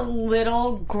was just a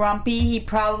little grumpy. He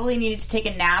probably needed to take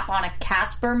a nap on a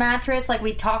Casper mattress, like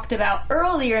we talked about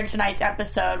earlier in tonight's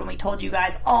episode when we told you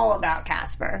guys all about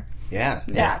Casper.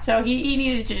 Yeah. So he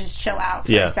needed to just chill out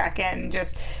for a second and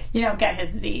just, get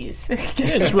his Z's.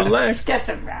 Just relax. Get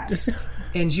some rest.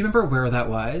 And do you remember where that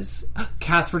was?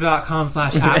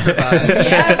 Casper.com/AfterBuzz.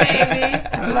 Yeah, baby.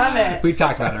 I love it. We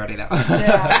talked about it already, though.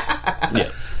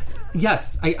 Yeah.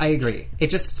 Yes, I agree. It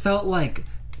just felt like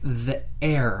the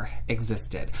air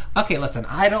existed. Okay, listen,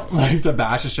 I don't like to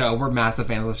bash a show. We're massive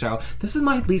fans of the show. This is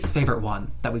my least favorite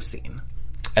one that we've seen.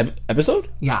 Episode?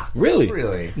 Yeah.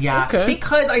 Really? Yeah. Okay.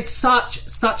 Because I had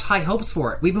such high hopes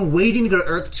for it. We've been waiting to go to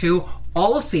Earth-2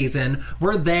 all season.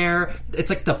 We're there. It's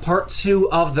like the part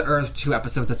 2 of the Earth-2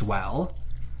 episodes as well.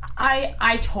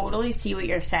 I totally see what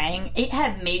you're saying. It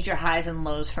had major highs and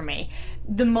lows for me.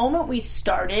 The moment we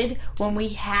started, when we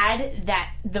had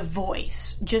the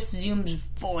voice, just Zoom's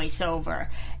voiceover,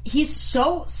 he's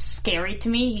so scary to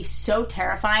me. He's so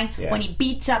terrifying. Yeah. When he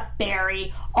beats up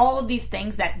Barry, all of these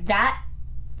things, that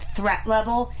threat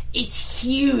level is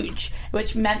huge,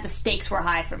 which meant the stakes were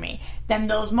high for me. Then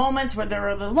those moments where there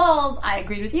were the lulls, I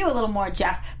agreed with you a little more,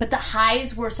 Jeff, but the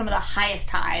highs were some of the highest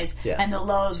highs, and the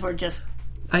lows were just...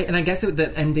 I guess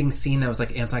the ending scene that was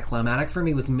like anticlimactic for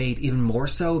me was made even more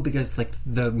so because like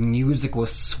the music was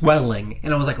swelling,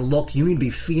 and I was like, "Look, you need to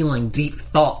be feeling deep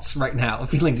thoughts right now,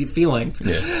 feeling deep feelings,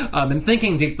 and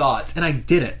thinking deep thoughts." And I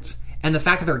didn't. And the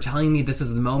fact that they're telling me this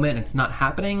is the moment and it's not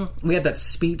happening. We had that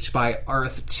speech by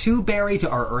Earth-2 Barry to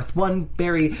our Earth-1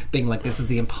 Barry being like, "This is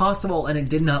the impossible," and it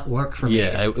did not work for me.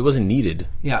 Yeah, it wasn't needed.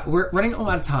 Yeah, we're running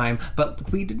out of time, but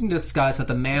we didn't discuss that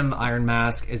the man in the Iron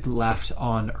Mask is left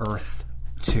on Earth.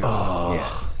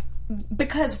 Yes.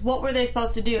 Because what were they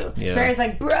supposed to do? Yeah. Barry's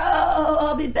like, "Bro,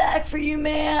 I'll be back for you,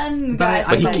 man." But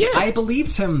Guys, I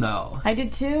believed him though. I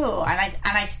did too, and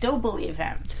I still believe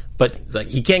him. But like,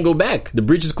 he can't go back. The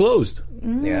bridge is closed.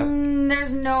 Yeah.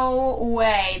 There's no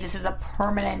way this is a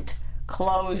permanent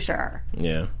closure.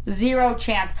 Yeah. Zero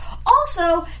chance.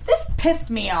 Also, this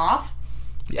pissed me off.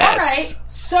 Yes. All right,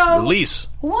 so Release.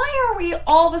 why are we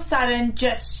all of a sudden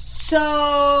just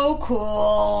so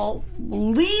cool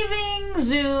leaving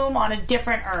Zoom on a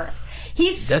different Earth?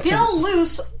 He's still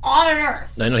loose on an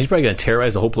Earth. I know, he's probably going to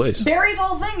terrorize the whole place. Barry's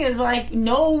whole thing is like,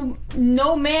 no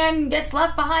man gets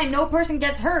left behind, no person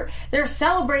gets hurt. They're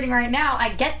celebrating right now.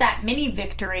 I get that mini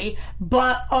victory,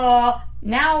 but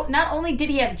now not only did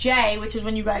he have Jay, which is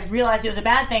when you guys realized it was a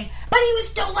bad thing, but he was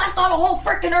still left on a whole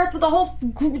frickin' Earth with a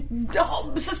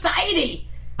whole society.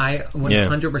 I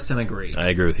 100% agree. I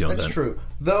agree with you on that. That's true.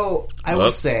 Though, I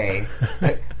will say...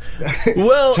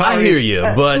 Well, I hear you,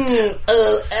 but...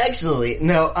 actually,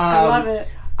 no. I love it.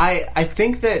 I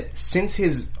think that since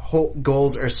his whole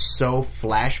goals are so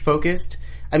flash-focused,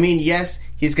 I mean, yes,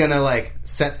 he's gonna, like,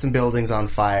 set some buildings on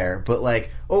fire, but,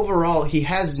 like, overall, he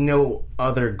has no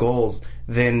other goals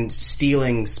than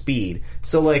stealing speed.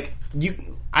 So, like,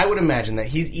 I would imagine that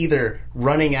he's either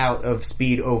running out of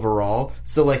speed overall,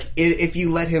 so like if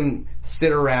you let him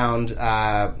sit around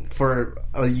for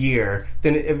a year,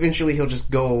 then eventually he'll just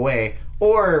go away,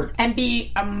 and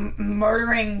be a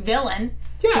murdering villain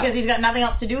because he's got nothing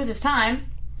else to do with his time.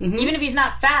 Mm-hmm. Even if he's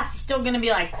not fast, he's still going to be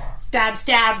like stab,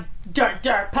 stab, dart,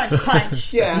 dart, punch,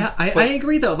 punch. I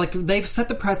agree though. Like they've set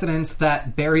the precedence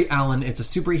that Barry Allen is a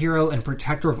superhero and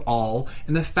protector of all,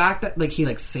 and the fact that like he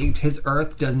like saved his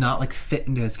Earth does not like fit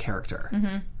into his character.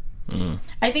 Mm-hmm.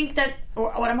 I think that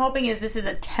what I'm hoping is this is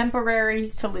a temporary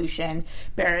solution.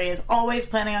 Barry is always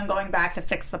planning on going back to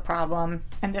fix the problem,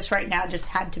 and this right now just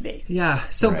had to be. Yeah.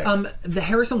 So, the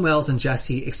Harrison Wells and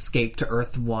Jesse escaped to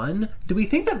Earth-1. Do we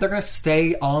think that they're going to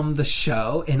stay on the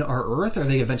show in our Earth, or are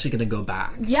they eventually going to go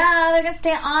back? Yeah, they're going to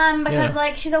stay on because,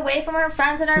 like, she's away from her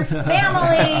friends and her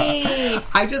family.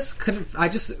 I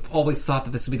just always thought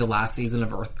that this would be the last season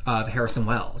of Harrison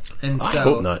Wells, and so I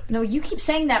hope not. No, you keep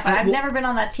saying that, but I've never been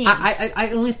on that team. I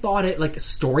only thought it like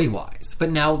story-wise, but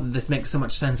now this makes so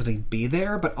much sense that he'd be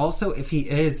there, but also if he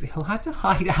is, he'll have to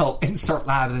hide out in Start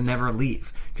Labs and never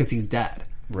leave because he's dead.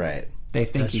 Right. They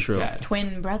think That's he's true. dead.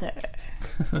 Twin brother.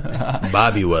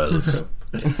 Bobby Wells.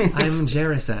 I'm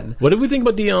Jerrison. What did we think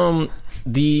about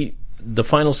the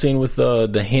final scene with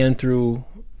the hand through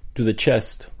the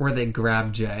chest where they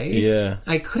grab Jay? Yeah.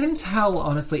 I couldn't tell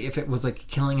honestly if it was like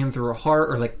killing him through a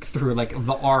heart or like through like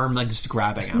the arm, like just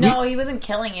grabbing him. No, he wasn't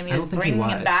killing him. He was bringing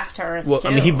him back to Earth. Well, too.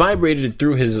 I mean, he vibrated it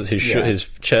through his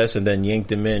chest and then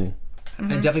yanked him in.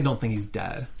 I definitely don't think he's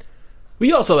dead.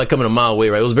 We all saw that coming a mile away,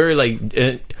 right? It was very like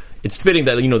it's fitting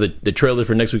that the trailer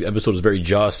for next week's episode is very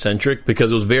Jaws centric because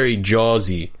it was very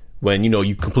Jawsy when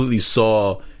you completely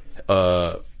saw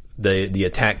the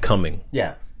attack coming.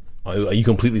 Yeah. You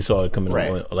completely saw it coming.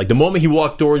 Right. Like the moment he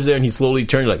walked towards there and he slowly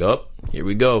turned, like, oh, here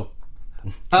we go.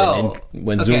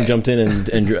 When Zoom jumped in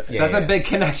and that's a big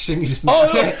connection you just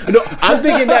made. No, I'm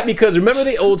thinking that because remember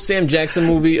the old Sam Jackson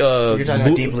movie? You're talking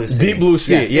about Deep Blue Sea. Deep Blue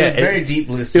Sea, yes, it was very Deep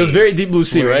Blue Sea. It was very Deep Blue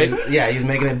Sea, right? He's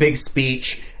making a big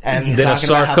speech and then talking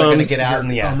about how they're going to get out.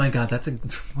 And oh my god, that's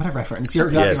what a reference. You're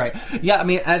exactly right. Yeah, I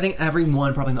mean, I think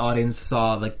everyone probably in the audience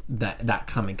saw like that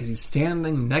coming because he's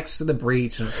standing next to the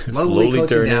breach and slowly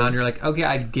coasting down. You're like, okay,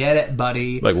 I get it,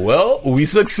 buddy. Like, well, we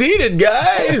succeeded,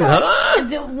 guys.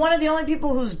 Huh? One of the only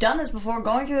people who's done this before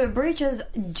going through the breach is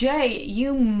Jay,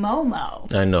 you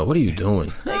Momo. I know. What are you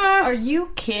doing? Like, are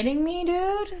you kidding me,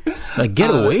 dude? Like,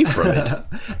 get away from it.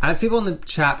 As people in the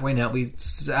chat point out, we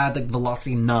had like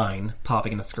Velocity 9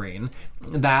 popping into screen.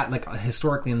 That, like,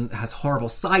 historically has horrible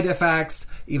side effects,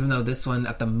 even though this one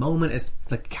at the moment is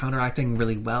like counteracting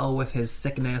really well with his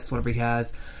sickness, whatever he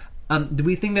has. Do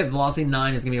we think that Velocity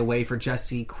 9 is going to be a way for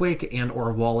Jesse Quick and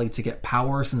or Wally to get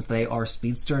power since they are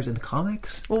speedsters in the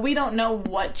comics? Well, we don't know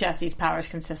what Jesse's powers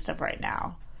consist of right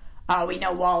now. We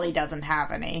know Wally doesn't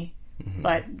have any.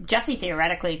 But Jesse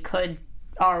theoretically could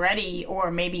already, or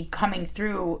maybe coming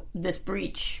through this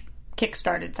breach,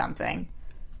 kickstarted something.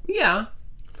 Yeah,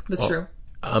 that's true.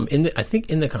 I think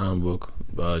in the comic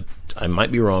book, I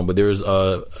might be wrong, but there's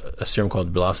a serum called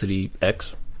Velocity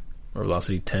X or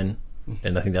Velocity 10.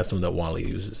 And I think that's the one that Wally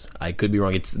uses. I could be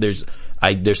wrong. There's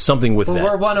something with that.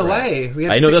 We're one away. We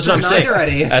have I know, that's what I'm 6 saying.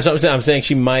 already. That's what I'm saying. I'm saying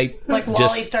she might Like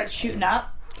Wally starts shooting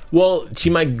up. Well, she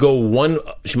might go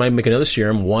she might make another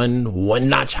serum one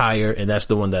notch higher, and that's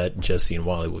the one that Jesse and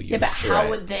Wally will use. Yeah, but how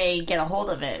would they get a hold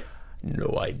of it?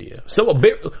 No idea. So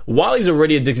Wally's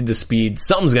already addicted to speed.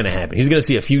 Something's going to happen. He's going to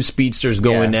see a few speedsters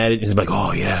going at it, and he's like,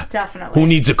 oh yeah. Definitely. Who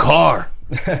needs a car?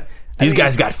 These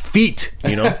guys got feet,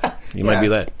 you know? You might be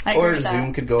that. Or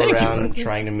Zoom could go around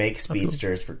trying to make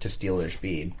speedsters to steal their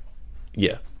speed.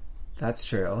 Yeah. That's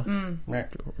true. Right.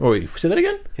 Oh, wait, say that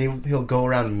again? He'll go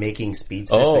around making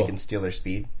speedsters so he can steal their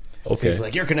speed. Okay. So he's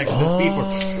like, you're connected to the speed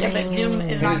force. Yeah, but Zoom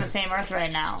is on the same Earth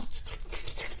right now.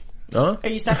 Huh? Are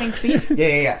you sucking speed?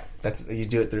 Yeah. You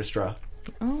do it through a straw.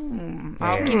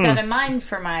 I'll keep that in mind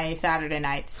for my Saturday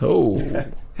nights. Oh.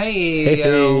 Hey.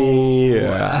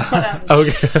 Yeah.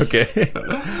 Okay.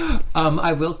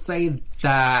 I will say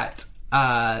that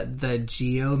the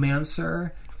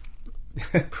Geomancer,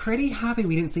 pretty happy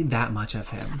we didn't see that much of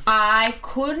him. I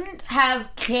couldn't have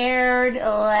cared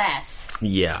less.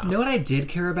 Yeah. You know what I did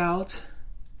care about?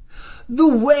 The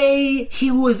way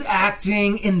he was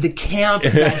acting in the camp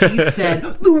that he said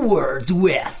the words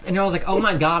with. And I was like, oh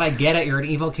my god, I get it. You're an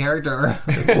evil character.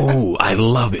 Oh, I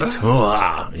love it.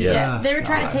 Oh, yeah. They were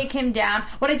trying to take him down.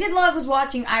 What I did love was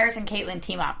watching Iris and Caitlin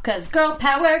team up. Because girl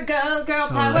power, girl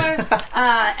power.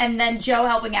 And then Joe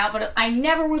helping out. But I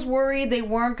never was worried they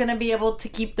weren't going to be able to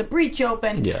keep the breach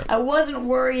open. Yeah. I wasn't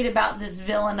worried about this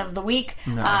villain of the week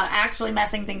actually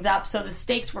messing things up. So the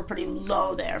stakes were pretty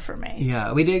low there for me.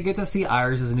 Yeah, we did get to see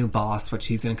Iris as a new boss, which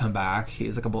he's going to come back.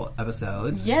 He's a couple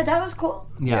episodes. Yeah, that was cool.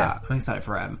 Yeah, I'm excited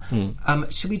for him.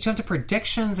 Should we jump to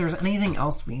predictions? Or is there anything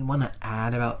else we want to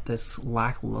add about this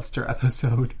lackluster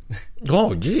episode?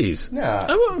 Oh, jeez.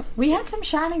 No. We had some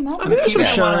shining moments. Keep it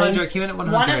at 100. Keep it at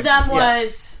 100. One of them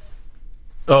was...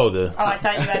 Oh, I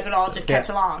thought you guys would all just catch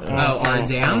along. Oh, our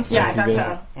dance? Yeah, I thought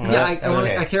so. Yeah,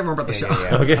 I care more about the show.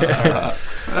 Okay.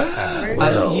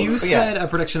 You said a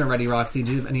prediction already, Roxy.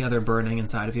 Do you have any other burning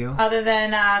inside of you? Other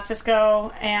than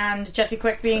Cisco and Jesse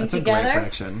Quick being That's together. a great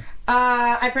prediction.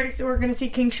 I predict that we're going to see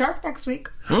King Shark next week.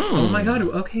 Oh my god.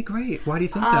 Okay, great. Why do you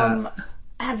think that?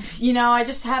 I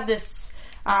just have this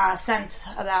sense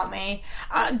about me.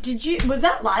 Was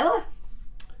that Lila?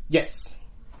 Yes.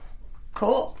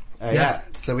 Cool. Yeah.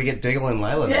 So we get Diggle and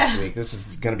Lila next week. This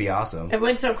is going to be awesome. It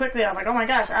went so quickly. I was like, oh my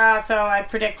gosh. So I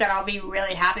predict that I'll be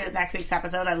really happy with next week's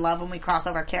episode. I love when we cross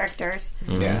over characters.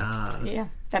 Yeah.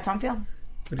 That's how I'm feeling.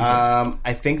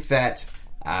 I think that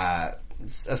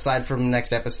aside from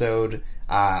next episode,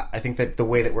 I think that the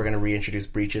way that we're going to reintroduce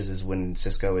breaches is when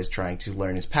Cisco is trying to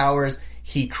learn his powers,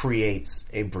 he creates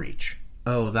a breach.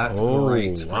 Oh, that's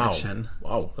great prediction.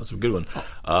 Wow, that's a good one.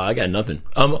 I got nothing.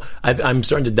 I'm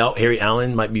starting to doubt Harry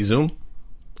Allen might be Zoom.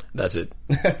 That's it.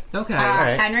 Okay.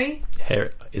 Henry?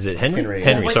 Is it Henry?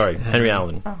 Henry, sorry. Henry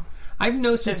Allen. Oh. I have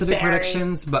no specific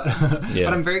predictions, but Yeah.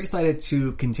 but I'm very excited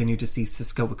to continue to see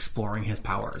Cisco exploring his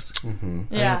powers.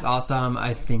 Mm-hmm. Yeah. It's awesome.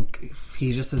 I think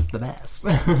he just is the best.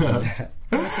 Yeah,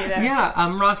 Roxy,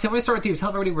 I'm going to start with you. Tell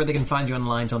everybody where they can find you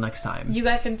online until next time. You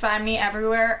guys can find me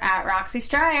everywhere at Roxy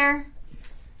Stryer.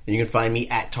 And you can find me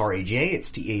at TariJ. It's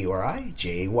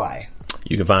TAURIJAY.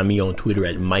 You can find me on Twitter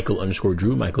at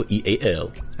Michael_Drew, Michael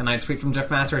EAL. And I tweet from Jeff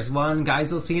Masters 1.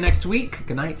 Guys, we'll see you next week.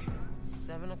 Good night.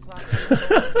 7 o'clock in the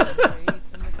morning,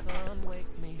 when the sun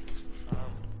wakes me.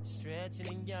 Stretching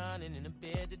and yawning in a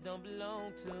bed that don't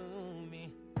belong to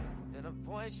me. Then a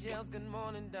voice yells, good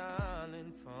morning,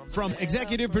 darling. From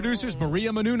executive producers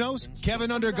Maria Menounos,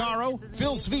 Kevin Undergaro,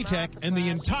 Phil Svitek, and the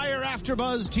entire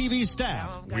AfterBuzz TV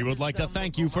staff, we would like to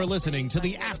thank you for listening to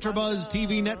the AfterBuzz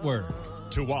TV network.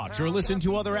 To watch or listen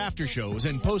to other after shows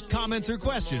and post comments or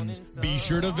questions, be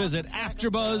sure to visit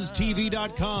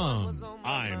AfterBuzzTV.com.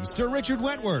 I'm Sir Richard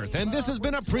Wentworth, and this has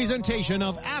been a presentation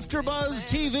of AfterBuzz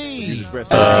TV. See you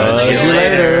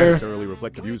later. Necessarily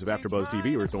reflect the views of AfterBuzz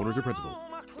TV or its owners or principals.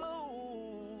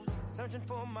 Searching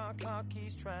for my car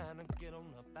keys, trying to get on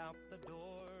up out the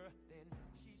door.